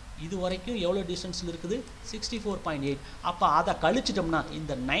டாப்லேருந்து இது வரைக்கும் எவ்வளோ டிஸ்டன்ஸில் இருக்குது 64.8. அப்போ அதை கழிச்சிட்டோம்னா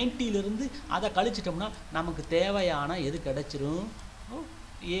இந்த 90லேருந்து அதை கழிச்சிட்டோம்னா நமக்கு தேவையான எது கிடச்சிரும்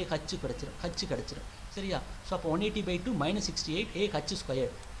ஏ ஹச் கிடச்சிரும் சரியா. ஸோ அப்போ 180/2 -68 ஏ ஹச்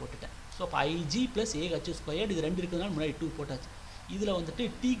ஸ்கொயர்டு போட்டுட்டேன். ஸோ அப்போ IG plus A H squared இது 2 இருக்கிறதுனால முன்னாடி 2 போட்டாச்சு. இதில் வந்துட்டு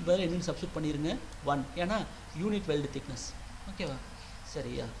டீக்கு பதில் என்னென்னு சப்ஸ்டியூட் பண்ணிடுங்க 1, ஏன்னா யூனிட் வெல்டு திக்னஸ். ஓகேவா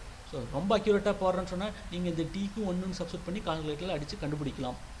சரியா. ஸோ ரொம்ப அக்யூரேட்டாக போடுறேன்னு சொன்னால் நீங்கள் இந்த டீக்கு 1ன்னு சப்ஸ்டியூட் பண்ணி கால்குலேட்டரில் அடித்து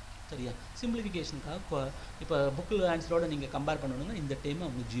கண்டுபிடிக்கலாம் சரியா. சிம்பிளிஃபிகேஷனுக்காக இப்போ புக்கில் ஆன்சரோட நீங்கள் கம்பேர் பண்ணணுன்னா இந்த டைம்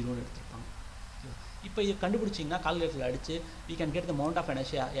அவங்க 0ன்னு எடுத்துருப்பாங்க. இப்போ இது கண்டுபிடிச்சிங்கன்னா கால்குலேட்டரில் அடித்து we can get the amount of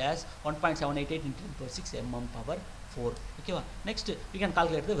inertia as 1.788 × 10⁻⁴ mm/4. ஓகேவா. Next we can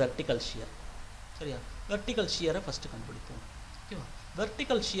calculate the vertical shear சரியா. வெர்டிக்கல் ஷியரை ஃபஸ்ட்டு கண்டுபிடிப்போம். ஓகேவா.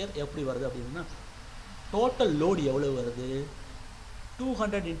 வெர்டிக்கல் ஷியர் எப்படி வருது அப்படின்னா டோட்டல் லோடு எவ்வளோ வருது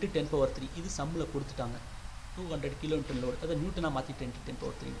 200 × 10⁻3 இது சம்மில் கொடுத்துட்டாங்க. 200 kN லோடு அதை நியூட்டனாக மாற்றி 10 ×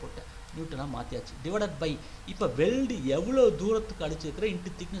 10⁻3 போட்டேன். நியூட்டனாக மாற்றியாச்சு. டிவைடட் பை இப்போ வெல்டு எவ்வளோ தூரத்துக்கு அடிச்சிருக்கிறேன்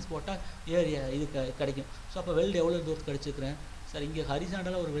இன்ட்டு திக்னஸ் போட்டால் ஏரியா இது கிடைக்கும். ஸோ அப்போ வெல்டு எவ்வளோ தூரத்துக்கு அடிச்சிருக்கிறேன் சார் இங்கே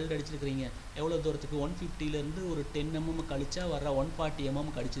ஹரிசாண்டலாக ஒரு வெல்டு அடிச்சிருக்கிறீங்க எவ்வளோ தூரத்துக்கு 150லேருந்து ஒரு 10 mm கழிச்சா வர 140 mm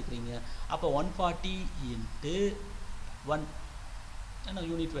அடிச்சிருக்கிறீங்க. அப்போ 140 × 1 ஏன்னா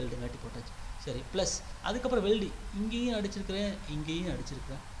யூனிட் வெல்டு காட்டி போட்டாச்சு சரி. ப்ளஸ் அதுக்கப்புறம் வெல்டு இங்கேயும் அடிச்சிருக்கிறேன்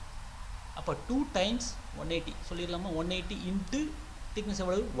அப்போ 2 × 180 சொல்லிடலாமா. 180 இன்ட்டு திக்னஸ்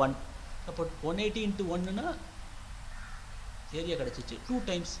எவ்வளவு 1. அப்போ 180 × 1ன்னா ஏரியா கிடச்சிச்சு 2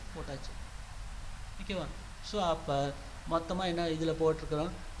 டைம்ஸ் போட்டாச்சு. ஓகேவா. ஸோ அப்போ மொத்தமாக என்ன இதில்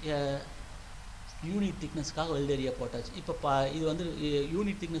போட்டிருக்கிறோம் யூனிட் திக்னஸ்க்காக வெல்டு ஏரியா போட்டாச்சு. இப்போ இது வந்து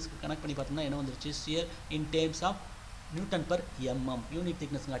யூனிட் திக்னஸ்க்கு கனெக்ட் பண்ணி பார்த்தோம்னா என்ன வந்துருச்சு shear in terms of Nm/mm unit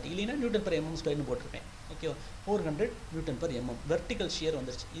thickness காட்டி இல்லைன்னா Nm/mm² போட்டிருப்பேன். ஓகேவா. 400 Nm/mm வெர்டிக்கல் ஷியர்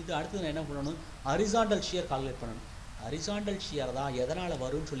வந்துருச்சு. இது அடுத்தது நான் என்ன பண்ணணும் ஹரிசாண்டல் ஷியர் கால்குலேட் பண்ணணும். ஹரிசாண்டல் ஷியர் தான் எதனால்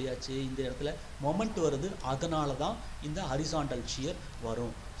வரும்னு சொல்லியாச்சு. இந்த இடத்துல மொமெண்ட் வருது அதனால தான் இந்த ஹரிசாண்டல் ஷியர்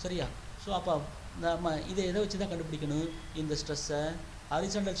வரும் சரியா. ஸோ அப்போ நம்ம இதை எதை வச்சு தான் கண்டுபிடிக்கணும் இந்த ஸ்ட்ரெஸ்ஸை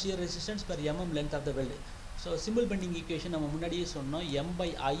horizontal shear resistance per mm length of the weld. So simple bending equation நம்ம முன்னாடியே சொன்னோம்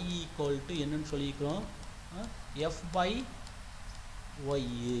m/i = என்னன்னு சொல்லியிருக்கிறோம் f/y.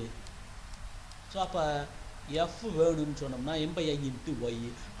 ஸோ அப்போ எஃப் வேணும்னு சொன்னோம்னா m/i × y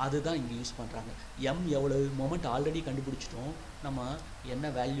அதுதான் இங்கே யூஸ் பண்ணுறாங்க. எம் எவ்வளவு மொமெண்ட் ஆல்ரெடி கண்டுபிடிச்சிட்டோம். நம்ம என்ன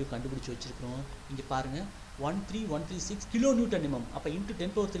வேல்யூ கண்டுபிடிச்சி வச்சுருக்கிறோம் இங்கே பாருங்கள் 13136 kN/mm. அப்போ இன்ட்டு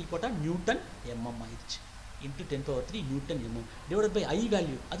 10⁻3 போட்டால் Nm ஆயிடுச்சு. Into 10⁻3 Nm divided by I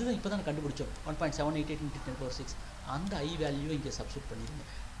value அதுதான் இப்போ தான் கண்டுபிடிச்சோம் 1.788 × 10⁻6 அந்த ஐ வேல்யூவை இங்கே சப்ஸ்டியூட் பண்ணிடுங்க.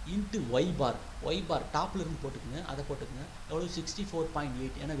 இன்ட்டு ஒய் பார் டாப்பில் இருந்து போட்டுக்குங்க அதை போட்டுக்குங்க எவ்வளோ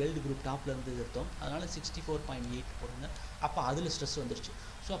 64.8 ஏன்னா வெல்டு குரூப் டாப்பில் இருந்து எடுத்தோம் அதனால் 64.8 போடுங்க. அப்போ அதில் ஸ்ட்ரெஸ் வந்துருச்சு.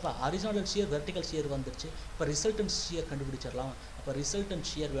 ஸோ அப்போ ஹரிசாண்டல் ஷியர் வெர்டிக்கல் ஷியர் வந்துருச்சு. இப்போ ரிசல்டன்ட் ஷியர் கண்டுபிடிச்சிடலாம். அப்போ ரிசல்டன்ட்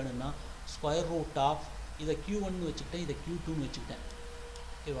ஷியர் வேணும்னா √, இதை Q1 வச்சுக்கிட்டேன் இதை Q2 வச்சுக்கிட்டேன்.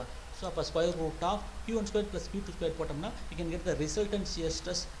 ஓகேவா. ஸோ அப்போ √, Q1² + Q2² போட்டோம்னா you can get the resultant shear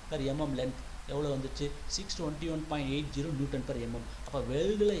stress per mm length எவ்வளோ வந்துச்சு 621.80 Nm/mm. அப்போ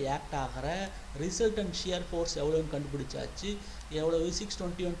வெல்டில் ஆக்ட் ஆகிற ரிசல்டன்ட் ஷியர் ஃபோர்ஸ் எவ்வளோன்னு கண்டுபிடிச்சாச்சு. எவ்வளவு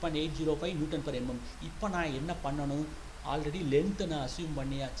 621.805 Nm/mm. இப்போ நான் என்ன பண்ணணும் ஆல்ரெடி லென்த்தை நான் அசியூம்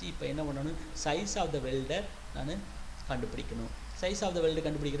பண்ணியாச்சு. இப்போ என்ன பண்ணணும் சைஸ் ஆஃப் த வெல்டை நான் கண்டுபிடிக்கணும். சைஸ் ஆஃப் த வெல்டு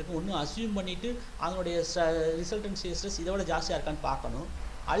கண்டுபிடிக்கிறதுக்கு ஒன்று அசியூம் பண்ணிவிட்டு அதனுடைய ரிசல்டன்ட் ஷியர் ஸ்ட்ரெஸ் இதை விட ஜாஸ்தியாக இருக்கான்னு பார்க்கணும்.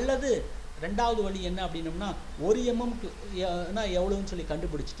 அல்லது ரெண்டாவது வழி என்ன அப்படின்னம்னா 1 mmனா எவ்வளோன்னு சொல்லி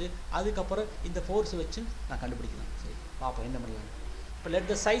கண்டுபிடிச்சிட்டு அதுக்கப்புறம் இந்த ஃபோர்ஸ் வச்சு நான் கண்டுபிடிக்கலாம். சரி பார்ப்போம் என்ன பண்ணலாம். இப்போ let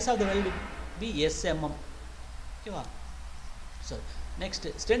the size of the weld B SMM. ஓகேவா. சரி next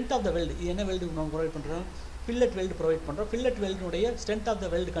strength of the weld இது என்ன வெல்டு நம்ம ப்ரொவைட் பண்ணுறோம் ஃபில்லட் வெல்டு ப்ரொவைட் பண்ணுறோம். Fillet வெல்டுடைய strength of the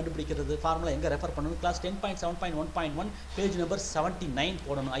weld கண்டுபிடிக்கிறது ஃபார்முலா எங்கே ரெஃபர் பண்ணணும் கிளாஸ் 10.7.1.1 பேஜ் நம்பர் 79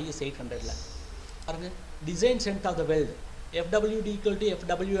 போடணும் IS 800ல் பாருங்க. Design strength of the weld FWD =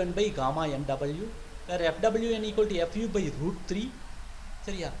 FWN/Γ-MW where FWN = FU/√3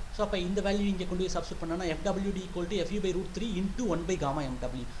 சரியா. ஸோ அப்போ இந்த வேல்யூ இங்கே கொண்டு போய் சப்ஸ்டியூட் பண்ணோன்னா FWD = FU/√3 ×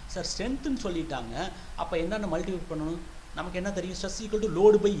 1/Γ-MW. சார் ஸ்ட்ரென்த்துன்னு சொல்லிட்டாங்க. அப்போ என்னென்ன மல்டிபிள் பண்ணணும் நமக்கு என்ன தெரியும் stress =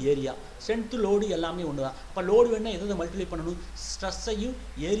 load by area. Strength load எல்லாமே ஒன்று தான். இப்போ லோடு வேணால் எதை மல்டிப்ளை பண்ணணும் ஸ்ட்ரெஸ்ஸையும்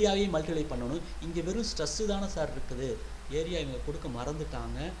ஏரியாவையும் மல்டிப்ளை பண்ணணும். இங்கே வெறும் ஸ்ட்ரெஸ்ஸு தானே சார் இருக்குது ஏரியா இவங்க கொடுக்க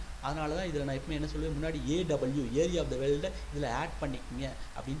மறந்துட்டாங்க. அதனால தான் இதில் நான் எப்பவுமே என்ன சொல்லுவேன் முன்னாடி AW ஏரியா ஆஃப் த வெல்டை இதில் ஆட் பண்ணிக்கோங்க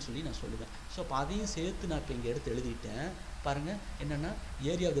அப்படின்னு சொல்லி நான் சொல்லுவேன். ஸோ அப்போ அதையும் சேர்த்து நான் இப்போ இங்கே எடுத்து எழுதிட்டேன். பாருங்கள் என்னென்னா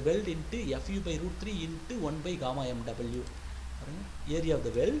area of the weld into FU/√3 × 1/Γ-MW. பாருங்கள் area of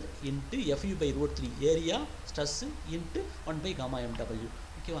the weld into FU/√3 area stress into 1/Γ-MW.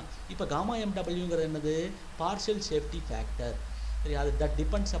 ஓகேவா. இப்போ Γ-MWங்கிறது என்னது பார்ஷியல் சேஃப்டி ஃபேக்டர். சரி அது that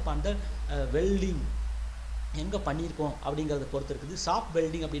depends upon the welding எங்கே பண்ணியிருக்கோம் அப்படிங்கிறத பொறுத்து இருக்குது. சாஃப்ட்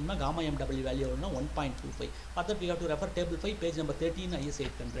வெல்டிங் அப்படின்னா Γ-MW வேல்யூ எவ்வளோனா 1.25. But we have to refer table 5 page number 13 IS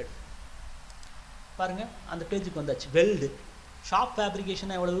 800. பாருங்கள் அந்த பேஜுக்கு வந்தாச்சு. வெல்டு ஷாப்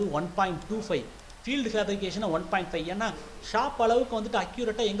ஃபேப்ரிகேஷன் எவ்வளவு 1.25, ஃபீல்டு ஃபேப்ரிகேஷனை 1.5. ஏன்னா ஷாப் அளவுக்கு வந்துட்டு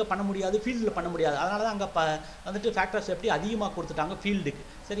அக்யூரேட்டாக எங்கே பண்ண முடியாது, ஃபீல்டில் பண்ண முடியாது. அதனால தான் அங்கே வந்துட்டு ஃபேக்டர் சேஃப்டி அதிகமாக கொடுத்துட்டாங்க ஃபீல்டுக்கு.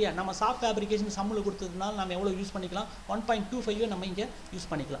 சரியா, நம்ம ஷாப் ஃபேப்ரிகேஷன் சம்மில் கொடுத்ததுனால நம்ம எவ்வளோ யூஸ் பண்ணிக்கலாம், 1.25 நம்ம இங்கே யூஸ்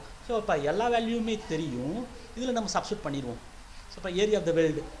பண்ணிக்கலாம். ஸோ இப்போ எல்லா வேல்யூமே தெரியும், இதில் நம்ம சப்ஸ்டியூட் பண்ணிடுவோம். ஸோ இப்போ area of the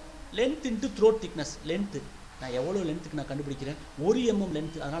weld, length into throat thickness. Length நான் எவ்வளோ லென்த்துக்கு நான் கண்டுபிடிக்கிறேன், 1 mm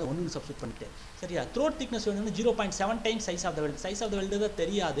லென்த், அதனால் 1 சப்ஸ்டியூட் பண்ணிட்டேன். சரியா, த்ரோட் திக்னஸ் வேணும்னா 0.7 times size of the weld. Size of the weld தான்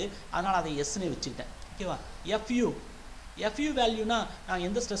தெரியாது, அதனால் அதை எஸ்னே வச்சுக்கிட்டேன். ஓகேவா. எஃப்யூ வேல்யூனா நான்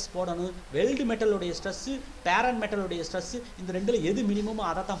எந்த ஸ்ட்ரெஸ் போடணும், வெல்டு மெட்டலுடைய ஸ்ட்ரெஸ்ஸு, பேரண்ட் மெட்டலுடைய ஸ்ட்ரெஸ்ஸு, இந்த ரெண்டில் எது மினிமமோ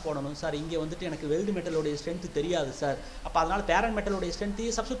அதை தான் போடணும். சார் இங்கே வந்துட்டு எனக்கு வெல்டு மெட்டலுடைய ஸ்ட்ரென்த்து தெரியாது சார், அப்போ அதனால் பேரண்ட் மெட்டலுடைய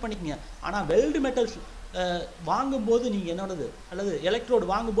ஸ்ட்ரென்த்தையே சப்ஸ்டியூட் பண்ணிக்கங்க. ஆனால் வெல்டு மெட்டல் வாங்கும்போது நீங்கள் என்னோடது அல்லது எலக்ட்ரோடு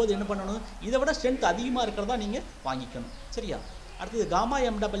வாங்கும்போது என்ன பண்ணணும், இதை விட ஸ்ட்ரென்த் அதிகமாக இருக்கிறதா நீங்கள் வாங்கிக்கணும். சரியா, அடுத்தது காமா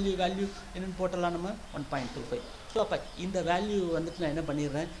எம்டபிள்யூ வேல்யூ என்னென்னு போட்டலாம் நம்ம 1.25. ஸோ அப்போ இந்த வேல்யூ வந்துட்டு நான் என்ன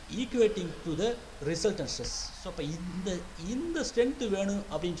பண்ணிடுறேன், equating to the resultant stress. So அப்போ இந்த ஸ்ட்ரென்த்து வேணும்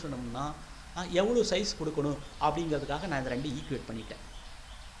அப்படின்னு சொன்னோம்னா எவ்வளோ சைஸ் கொடுக்கணும் அப்படிங்கிறதுக்காக நான் இந்த 2 ஈக்குவேட் பண்ணிட்டேன்.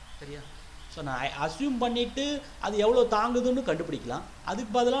 சரியா, ஸோ நான் அஸ்யூம் பண்ணிவிட்டு அது எவ்வளோ தாங்குதுன்னு கண்டுபிடிக்கலாம்.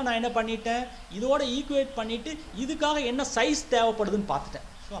 அதுக்கு பதிலாக நான் என்ன பண்ணிட்டேன், இதோட ஈக்குவேட் பண்ணிவிட்டு இதுக்காக என்ன சைஸ் தேவைப்படுதுன்னு பார்த்துட்டேன்.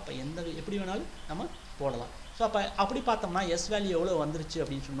 ஸோ அப்போ எப்படி வேணாலும் நம்ம போடலாம். ஸோ அப்போ அப்படி பார்த்தோம்னா எஸ் வேல்யூ எவ்வளோ வந்துருச்சு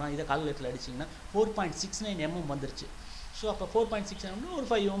அப்படின்னு சொன்னால் இதை கால்குலேட்டரில் அடிச்சிங்கன்னா 4.69 mm வந்துருச்சு. ஸோ அப்போ 4.69 ஒரு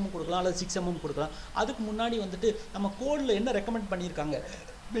 5 mm கொடுக்கலாம் அல்லது 6 mm கொடுக்கலாம். அதுக்கு முன்னாடி வந்துட்டு நம்ம கோடில் என்ன ரெக்கமெண்ட் பண்ணியிருக்காங்க,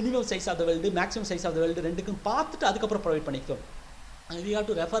 minimum size of the weld, maximum size of the weld ரெண்டுக்கும் பார்த்துட்டு அதுக்கப்புறம் provide பண்ணிக்கோம். We have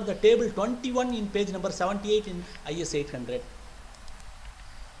to refer the table 21 in page number 78 in IS 800.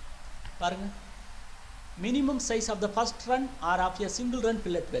 பாருங்க, minimum size of the first run or of a single run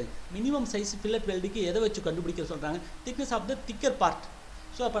fillet weld. minimum size fillet weld க்கு எதை வச்சு கண்டுபிடிக்க சொல்றாங்க, thickness of the thicker part.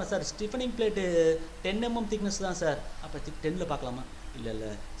 So அப்போ sir ஸ்டிஃபனிங் plate 10 mm thickness தான் sir, அப்போ 10ல் பார்க்கலாமா,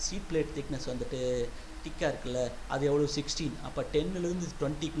 இல்லை சீட் பிளேட் திக்னஸ் வந்துட்டு திக்காக இருக்குல்ல, அது எவ்வளோ 16, அப்போ 10லேருந்து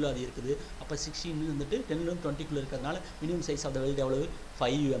 20க்குள்ளே அது இருக்குது. அப்போ 16 வந்துட்டு 10லேருந்து 20க்குள்ளே இருக்கிறதுனால minimum size of the weld எவ்வளவு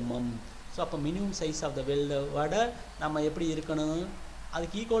 5 mm. ஸோ அப்போ மினிமம் சைஸ் ஆஃப் த வெல்டை விட நம்ம எப்படி இருக்கணும்,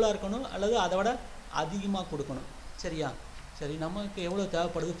 அதுக்கு ஈக்குவலாக இருக்கணும் அல்லது அதை விட அதிகமாக கொடுக்கணும். சரியா, சரி நமக்கு எவ்வளோ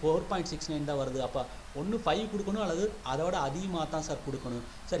தேவைப்படுது, 4.69 தான் வருது. அப்போ ஒன்று 5 கொடுக்கணும் அல்லது அதை விட அதிகமாக தான் சார் கொடுக்கணும்.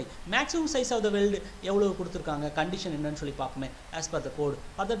 சரி, maximum size of the weld எவ்வளோ கொடுத்துருக்காங்க, கண்டிஷன் என்னன்னு சொல்லி பார்ப்போமே. As per the code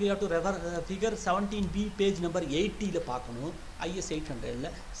further we have to refer figure 17B page number 80ல் பார்க்கணும், IS 800ல்.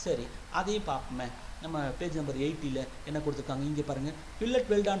 சரி, அதையும் பார்ப்போமே. நம்ம பேஜ் நம்பர் 80ல் என்ன கொடுத்துருக்காங்க இங்கே பாருங்கள்,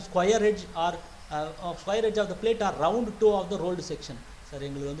 fillet weld on square edge R square edge of the plate R round to of the rolled section. Sir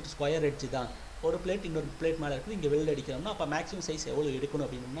எங்களுக்கு வந்துட்டு ஸ்கொயர் எட்ஜ் தான், ஒரு பிளேட் இன்னொரு பிளேட் மேலே இருக்குது, இங்கே வெல்டு அடிக்கிறோம்னா அப்போ மேக்ஸிமம் சைஸ் எவ்வளோ எடுக்கணும்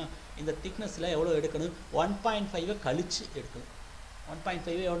அப்படின்னா இந்த திக்னஸில் எவ்வளோ எடுக்கணும், 1.5 கழிச்சு எடுக்கணும்.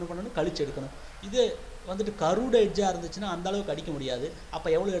 1.5 எவ்வளோ பண்ணணும், கழிச்சு எடுக்கணும். இது வந்துட்டு கருட எட்ஜாக இருந்துச்சுன்னா அந்த அளவுக்கு அடிக்க முடியாது. அப்போ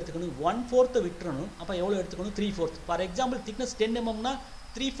எவ்வளோ எடுத்துக்கணும், 1/4 விட்டுறணும். அப்போ எவ்வளோ எடுத்துக்கணும், 3/4. ஃபார் எக்ஸாம்பிள் திக்னஸ் 10 mmனா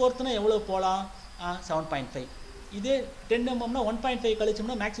 3/4னா எவ்வளோ போகலாம், 7.5. இதே 10 mmனா 1.5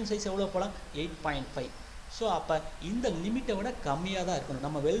 கழிச்சோம்னா மேக்ஸிமம் சைஸ் எவ்வளோ போகலாம், 8.5. ஸோ அப்போ இந்த லிமிட்டை விட கம்மியாக தான் இருக்கணும்.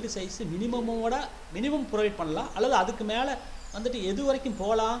 நம்ம வெல்டு சைஸு மினிமம் ப்ரொவைட் பண்ணலாம் அல்லது அதுக்கு மேலே வந்துட்டு எது வரைக்கும்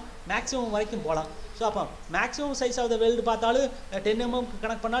போகலாம், மேக்ஸிமம் வரைக்கும் போகலாம். ஸோ அப்போ maximum size of the weld பார்த்தாலும் 10 mm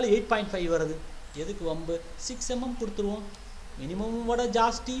கணக்கு பண்ணாலும் 8.5 வருது. எதுக்கு வம்பு, 6 mm கொடுத்துருவோம். மினிமம் விட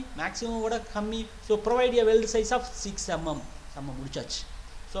ஜாஸ்தி, மேக்ஸிமம் விட கம்மி. So provide a weld size of 6 mm. நம்ம முடிச்சாச்சு.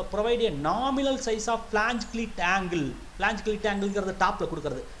 So provide A nominal size of flange கிளிட் angle. Flange கிளிட் ஆங்கிள்ங்கிறது டாப்பில்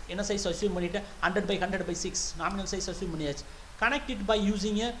கொடுக்குறது. என்ன சைஸ் அஸ்யூம் பண்ணிவிட்டு 100/100/6 நாமினல் சைஸ் அஸ்யூம் பண்ணியாச்சு. Connect it by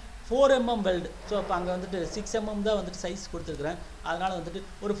using A 4 mm weld. So அப்போ அங்கே வந்துட்டு 6 mm தான் வந்துட்டு சைஸ் கொடுத்துருக்குறேன். அதனால் வந்துட்டு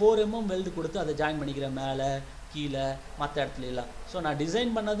ஒரு 4 mm வெல்டு கொடுத்து அதை ஜாயின் பண்ணிக்கிறேன் மேலே கீழே மற்ற இடத்துல எல்லாம். ஸோ நான்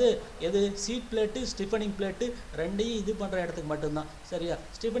டிசைன் பண்ணது எது, சீட் பிளேட்டு ஸ்டிஃபனிங் பிளேட்டு ரெண்டையும் இது பண்ணுற இடத்துக்கு மட்டும்தான். சரியா,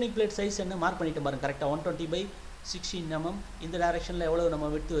 ஸ்டிஃபனிங் பிளேட் சைஸ் என்ன மார்க் பண்ணிட்டு பாருங்க கரெக்டாக 120/16 mm. இந்த டைரெக்ஷனில் எவ்வளோ நம்ம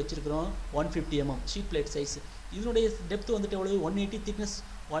விட்டு வச்சுருக்கிறோம், 150 mm ஷீட் பிளேட் சைஸ். இதனுடைய டெப்த் வந்துட்டு எவ்வளோ, 180, திக்னஸ்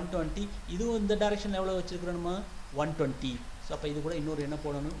 120. இதுவும் இந்த டைரெக்ஷனில் எவ்வளோ வச்சுருக்கிறோம் நம்ம, 120. ஸோ அப்போ இது கூட இன்னொரு என்ன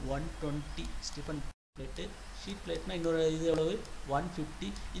போடணும், 120 ஸ்டிஃபன் பிளேட்டு. ஷீட் பிளேட்னா இன்னொரு இது எவ்வளவு, 150.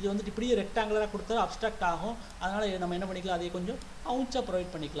 இது வந்துட்டு இப்படியே ரெக்டாங்குலராக கொடுத்தா அப்ஸ்ட்ராக்ட் ஆகும். அதனால் நம்ம என்ன பண்ணிக்கலாம், அதை கொஞ்சம் அவுன்ஸாக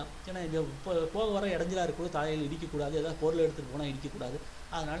ப்ரொவைட் பண்ணிக்கலாம். ஏன்னா இது போக வர இடைஞ்சலாக இருக்கக்கூடாது, தலையில் இடிக்கக்கூடாது, ஏதாவது பொருள் எடுத்துகிட்டு போனால் இடிக்கக்கூடாது.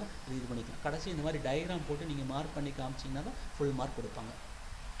 அதனால் இது பண்ணிக்கலாம். கடைசி இந்த மாதிரி டயக்ராம் போட்டு நீங்கள் மார்க் பண்ணி காமிச்சிங்கன்னா தான் ஃபுல் மார்க் கொடுப்பாங்க.